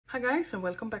Hi guys, and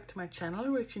welcome back to my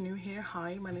channel, or if you're new here,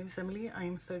 hi, my name is Emily, I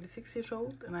am 36 years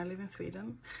old and I live in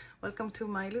Sweden. Welcome to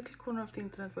my little corner of the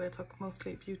internet where I talk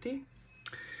mostly beauty,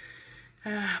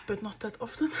 but not that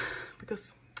often,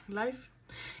 because life.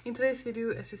 In today's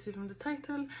video, as you see from the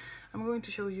title, I'm going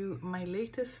to show you my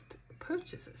latest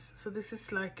purchases. So this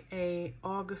is like a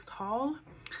August haul.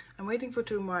 I'm waiting for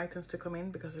 2 more items to come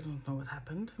in because I don't know what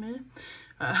happened to me,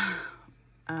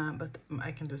 but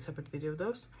I can do a separate video of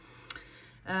those.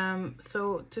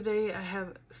 So today I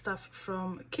have stuff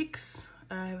from Kicks,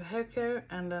 I have hair care,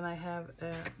 and then I have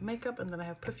makeup, and then I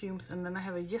have perfumes, and then I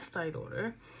have a YesStyle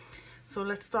order. So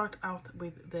let's start out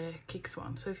with the Kicks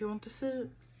one. So if you want to see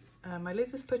my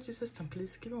latest purchases, then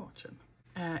please keep on watching.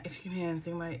 If you can hear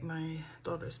anything, my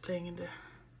daughter is playing in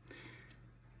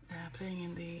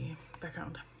the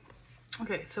background.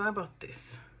 Okay, so I bought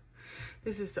this.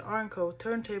 This is the R&Co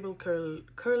Turntable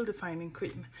Curl Defining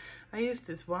Cream. I used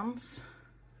this once.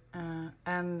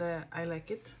 And I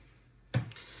like it.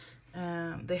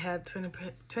 They had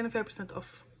 25%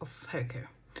 off hair care.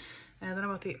 And then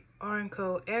about the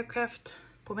R&Co Aircraft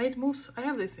Pomade Mousse. I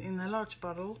have this in a large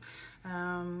bottle.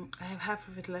 I have half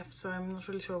of it left, so I'm not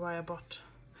really sure why I bought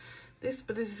this,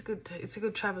 but this is good. It's a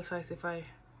good travel size if I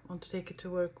want to take it to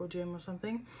work or gym or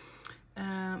something.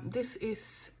 This is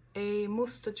a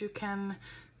mousse that you can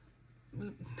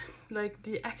like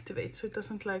deactivate, so it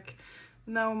doesn't like.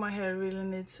 Now my hair really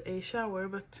needs a shower,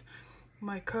 but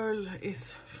my curl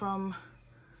is from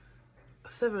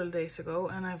several days ago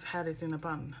and I've had it in a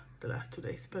bun the last 2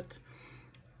 days. But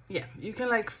yeah, you can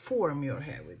like form your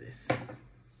hair with this.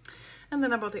 And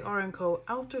then about the R&Co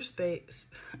Outer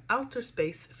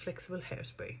Space Flexible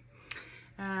Hairspray.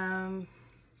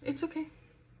 It's okay.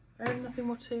 I have nothing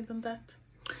more to say than that.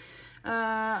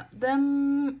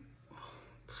 Then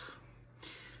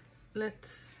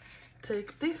let's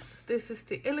take this. This is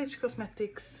the LH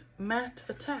Cosmetics Matte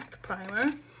Attack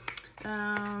Primer,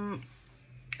 and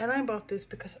I bought this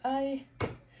because I've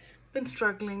been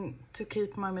struggling to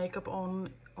keep my makeup on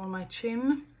my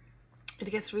chin. It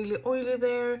gets really oily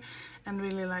there and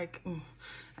really like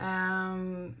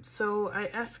so I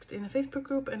asked in a Facebook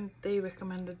group and they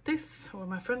recommended this, or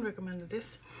my friend recommended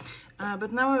this,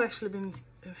 but now I've actually been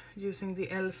using the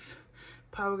ELF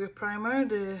Power Grip Primer,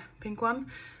 the pink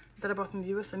one that I bought in the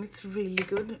US, and it's really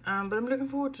good, but I'm looking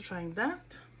forward to trying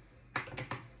that.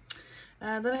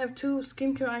 Then I have 2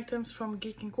 skincare items from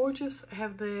Geek and Gorgeous. I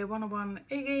have the 101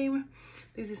 A-Game.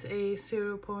 This is a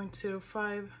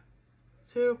 0.05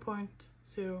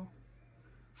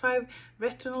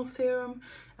 retinol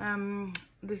serum.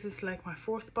 This is like my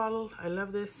 4th bottle. I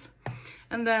love this.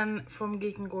 And then from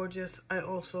Geek and Gorgeous, I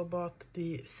also bought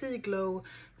the Sea Glow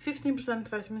 15%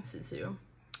 vitamin C serum.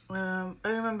 I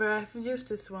remember I've used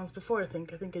this once before. I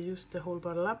think I used the whole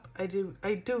bottle up. I do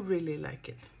really like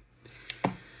it.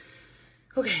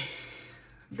 Okay,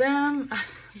 then I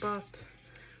bought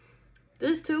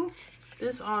these 2.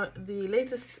 These are the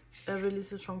latest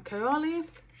releases from Kayali.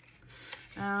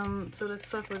 So let's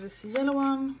start with this yellow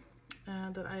one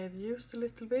that I have used a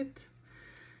little bit.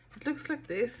 It looks like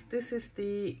this. This is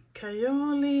the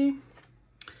Kayali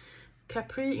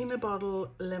Capri in a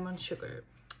Bottle Lemon Sugar.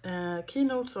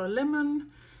 Keynotes are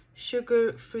lemon,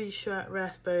 sugar, freesia,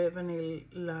 raspberry,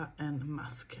 vanilla, and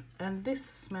musk. And this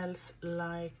smells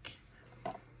like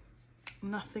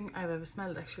nothing I've ever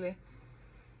smelled, actually.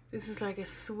 This is like a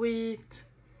sweet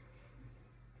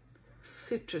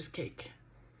citrus cake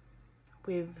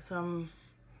with some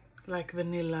like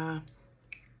vanilla,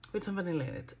 with some vanilla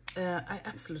in it. I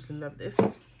absolutely love this.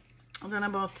 And then I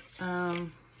bought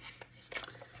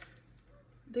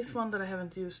this one that I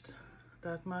haven't used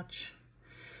that much.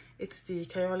 It's the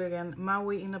Kayali again,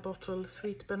 Maui in a Bottle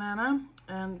Sweet Banana,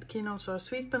 and keynotes are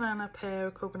sweet banana,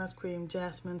 pear, coconut cream,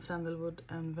 jasmine, sandalwood,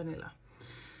 and vanilla.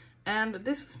 And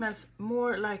this smells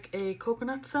more like a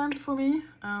coconut scent for me.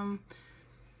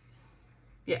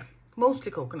 Yeah,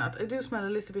 mostly coconut. I do smell a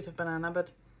little bit of banana,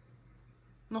 but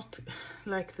not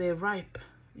like the ripe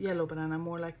yellow banana,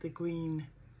 more like the green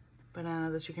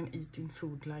banana that you can eat in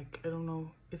food. Like, I don't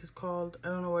know, is it called, I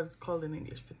don't know what it's called in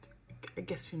English, but I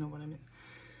guess you know what I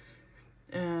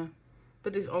mean.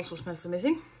 But this also smells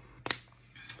amazing,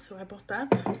 so I bought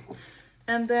that.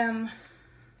 And then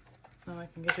now I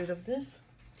can get rid of this.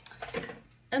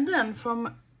 And then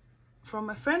from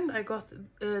a friend I got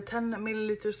 10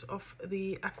 milliliters of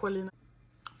the Aqualina.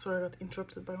 Sorry, I got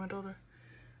interrupted by my daughter.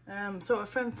 So a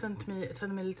friend sent me 10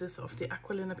 milliliters of the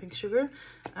Aqualina pink sugar.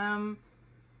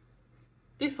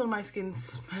 This on my skin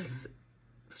smells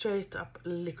straight up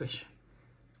licorice.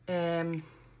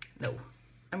 No,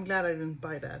 I'm glad I didn't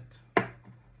buy that.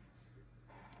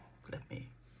 Let me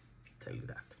tell you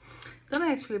that. Then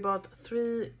I actually bought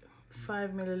 3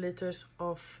 5 milliliters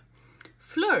of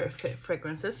Fleur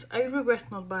fragrances. I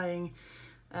regret not buying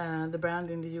the brand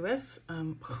in the US.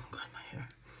 Oh god, my hair.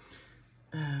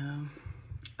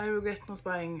 I regret not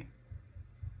buying.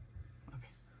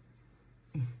 Okay.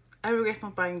 I regret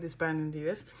not buying this brand in the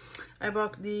US. I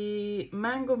bought the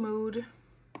Mango Mood,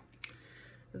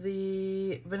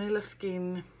 the Vanilla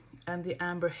Skin, and the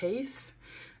Amber Haze.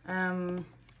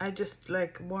 I just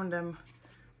like worn them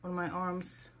on my arms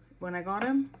when I got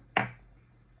them,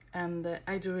 and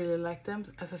I do really like them.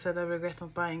 As I said, I regret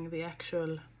not buying the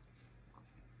actual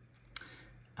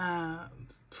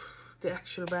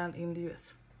brand in the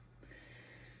US.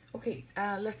 Okay,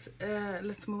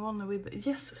 let's move on with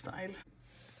YesStyle.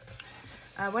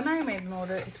 When I made an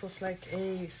order, it was like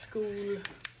a school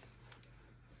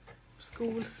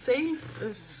sale,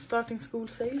 starting school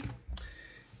sale.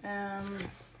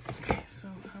 Okay, so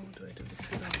how do I do this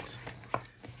without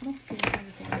knocking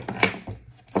anything like that?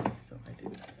 So I do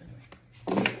that anyway.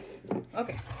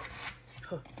 Okay.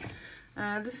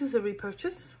 This is a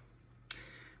repurchase.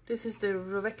 This is the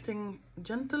Revecting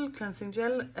Gentle Cleansing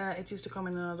Gel. It used to come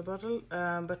in another bottle,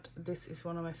 but this is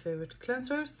one of my favorite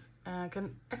cleansers. I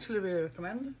can actually really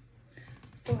recommend.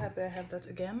 So happy I have that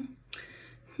again.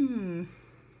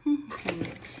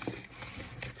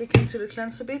 Sticking to the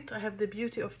cleanser bit, I have the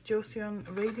Beauty of Joseon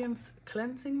Radiance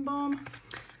Cleansing Balm.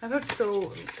 I've heard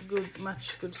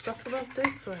much good stuff about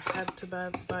this, so I had to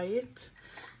buy it.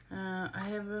 I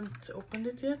haven't opened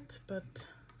it yet, but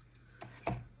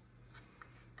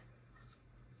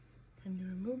can you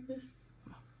remove this?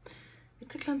 No.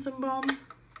 It's a cleansing balm.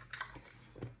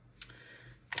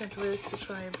 Can't wait to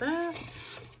try that.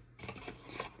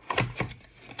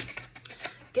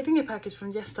 Getting a package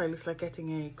from YesStyle is like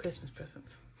getting a Christmas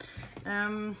present.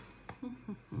 Then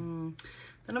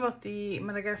about the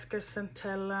Madagascar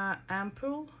Centella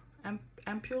Ampule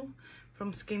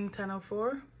from Skin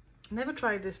 1004. Never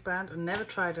tried this brand and never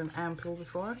tried an ampule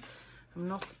before. I'm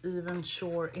not even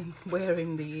sure in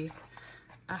wearing the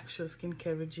actual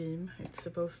skincare regime it's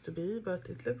supposed to be, but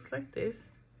it looks like this.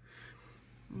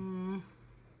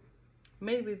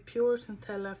 Made with pure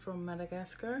Centella from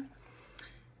Madagascar.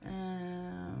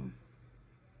 And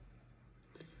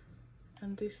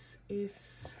this is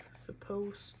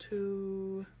supposed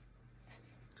to...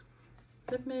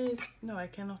 No, I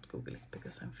cannot Google it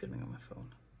because I'm filming on my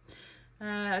phone.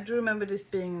 I do remember this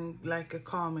being like a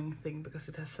calming thing because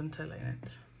it has Centella in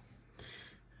it.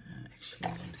 Actually,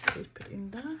 I'm going to keep it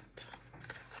in that.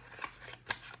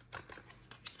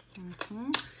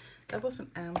 That was an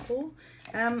ampoule.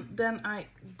 Then I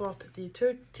bought the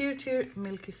Tear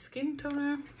Milky Skin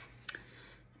Toner.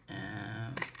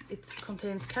 It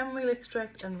contains chamomile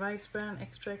extract and rice bran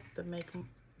extract that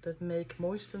make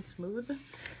moist and smooth. It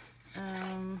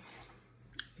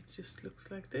just looks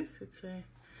like this. It's a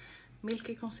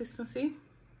milky consistency.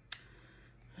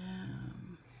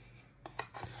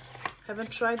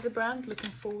 Haven't tried the brand,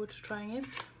 looking forward to trying it.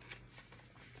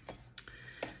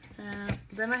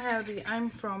 Then I have the I'm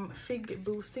From Fig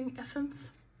Boosting Essence.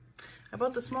 I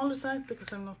bought the smaller size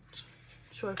because I'm not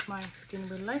sure if my skin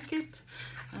will like it,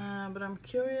 but I'm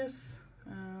curious.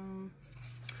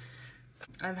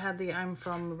 I've had the I'm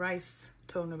From Rice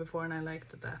toner before and I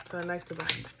liked that, so I like the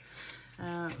brand.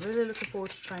 Really looking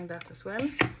forward to trying that as well.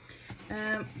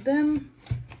 Then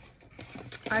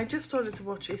I just started to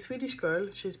watch a Swedish girl.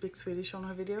 She speaks Swedish on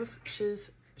her videos. She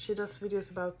does videos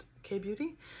about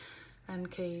K-beauty and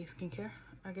K skincare,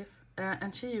 I guess.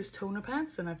 And she used toner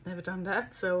pads and I've never done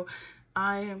that. So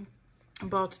I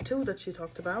bought 2 that she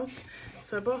talked about.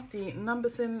 So I bought the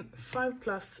Numbersin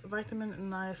 5+ Vitamin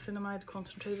Niacinamide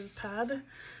Concentrated Pad.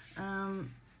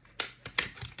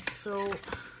 So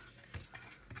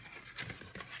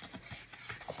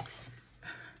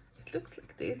it looks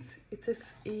like this. It's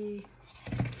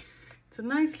a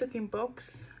nice looking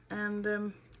box, and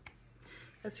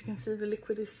as you can see, the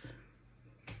liquid is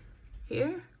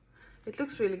here. It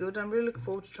looks really good. I'm really looking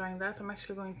forward to trying that. I'm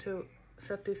actually going to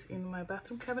set this in my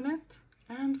bathroom cabinet.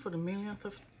 And for the millionth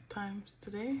time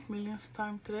today,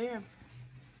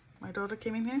 my daughter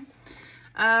came in here.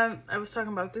 I was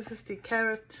talking about, this is the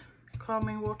Carrot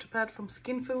Calming Water Pad from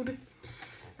Skin Food.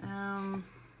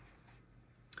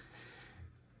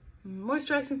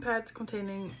 Moisturizing pads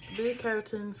containing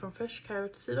beta-carotene from fresh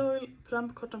carrot seed oil,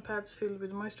 plump cotton pads filled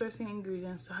with moisturizing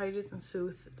ingredients to hydrate and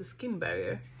soothe the skin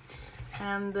barrier.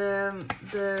 And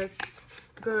the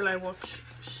girl I watch,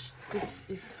 this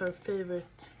is her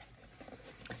favorite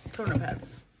toner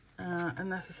pads.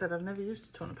 And as I said, I've never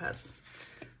used toner pads,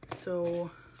 so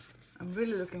I'm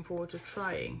really looking forward to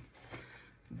trying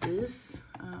these.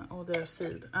 Oh, they're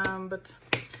sealed. But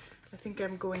I think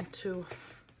I'm going to,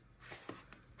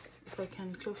 if I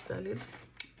can close the lid,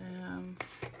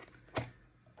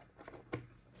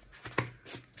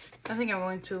 I think I'm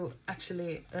going to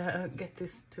actually get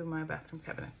this to my bathroom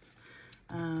cabinet,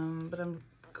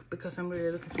 because I'm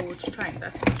really looking forward to trying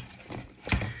that.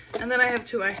 And then I have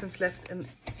 2 items left, and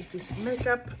it is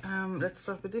makeup. Let's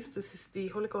start with this. This is the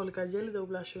Holika Jelly Dough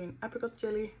Blusher in Apricot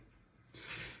Jelly.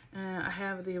 I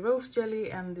have the Rose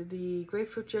Jelly and the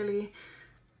Grapefruit Jelly.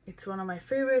 It's one of my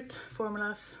favorite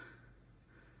formulas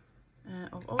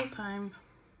of all time.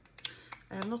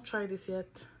 I have not tried this yet,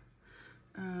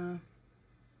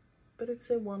 but it's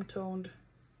a warm-toned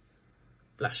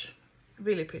blush.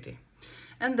 Really pretty.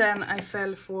 And then I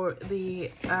fell for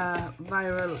the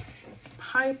viral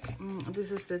hype.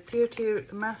 This is the Tear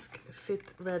Mask Fit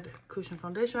Red Cushion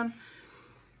Foundation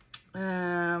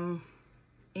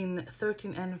in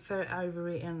 13N Fair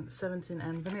Ivory and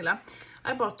 17N Vanilla.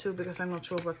 I bought 2 because I'm not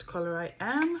sure what color I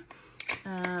am.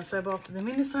 So I bought the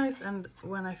mini size, and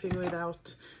when I figure it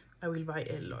out, I will buy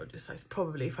a larger size,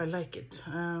 probably, if I like it.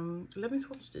 Let me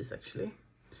swatch these actually.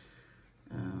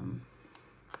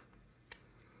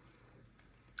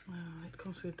 It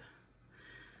comes with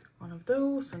one of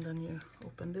those, and then you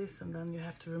open this, and then you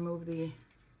have to remove the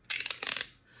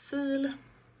seal.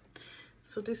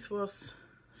 So this was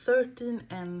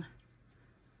 13N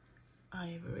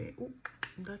Ivory. Ooh,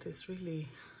 that is really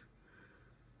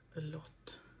a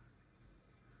lot.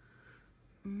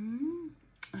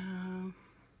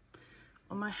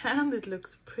 On my hand it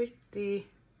looks pretty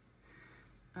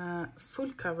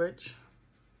full coverage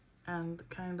and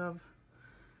kind of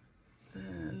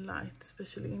light,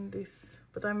 especially in this,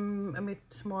 but I'm a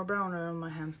bit more browner on my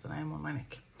hands than I am on my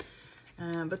neck.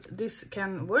 But this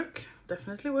can work,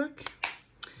 definitely work.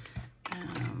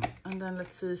 And then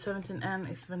let's see, 17N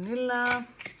is vanilla,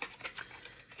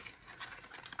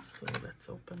 so let's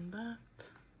open that.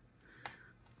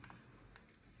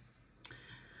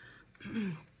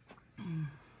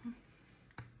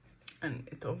 And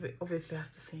it obviously has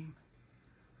the same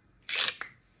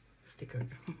sticker.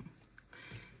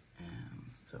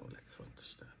 So let's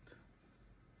watch that.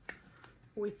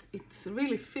 It's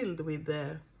really filled with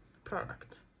the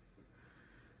product.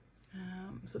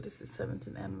 So this is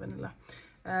 17N vanilla.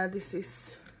 This is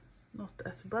not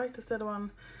as bright as the other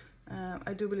one.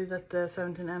 I do believe that the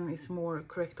 17N is more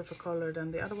correct of a color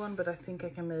than the other one, but I think I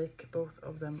can make both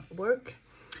of them work.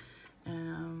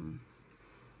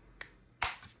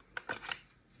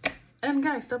 And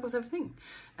guys, that was everything.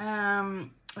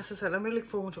 As I said, I'm really looking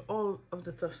forward to all of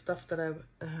the stuff that I've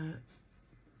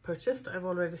purchased. I've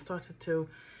already started to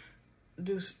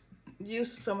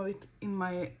use some of it in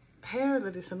my hair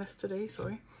that is a mess today,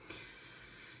 sorry.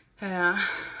 And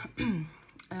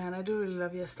I do really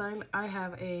love YesStyle. I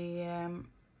have a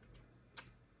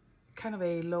kind of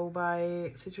a low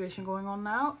buy situation going on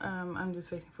now. I'm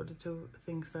just waiting for the 2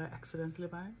 things that I accidentally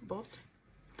bought.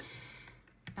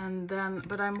 And then,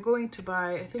 but I'm going to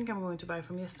buy, I think I'm going to buy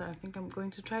from YesStyle. I think I'm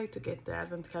going to try to get the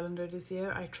advent calendar this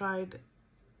year. I tried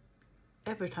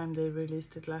every time they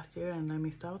released it last year and I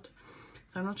missed out.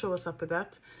 So I'm not sure what's up with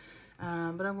that.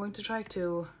 But I'm going to try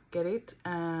to get it.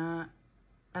 And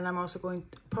I'm also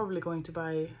probably going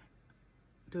to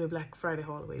do a Black Friday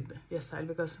haul with YesStyle,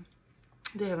 because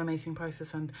they have amazing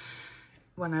prices, and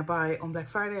when I buy on Black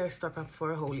Friday I stock up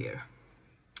for a whole year.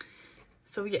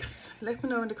 So yes, let me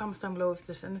know in the comments down below if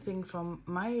there's anything from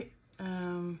my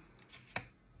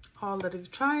haul that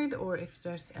you've tried, or if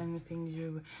there's anything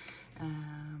you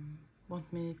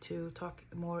want me to talk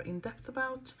more in depth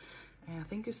about.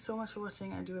 Thank you so much for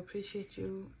watching. I do appreciate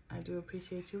you. I do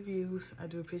appreciate your views. I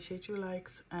do appreciate your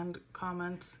likes and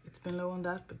comments. It's been low on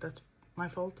that, but that's my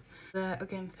fault.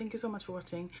 Again, thank you so much for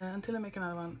watching. Until I make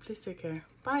another one, please take care.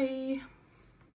 Bye!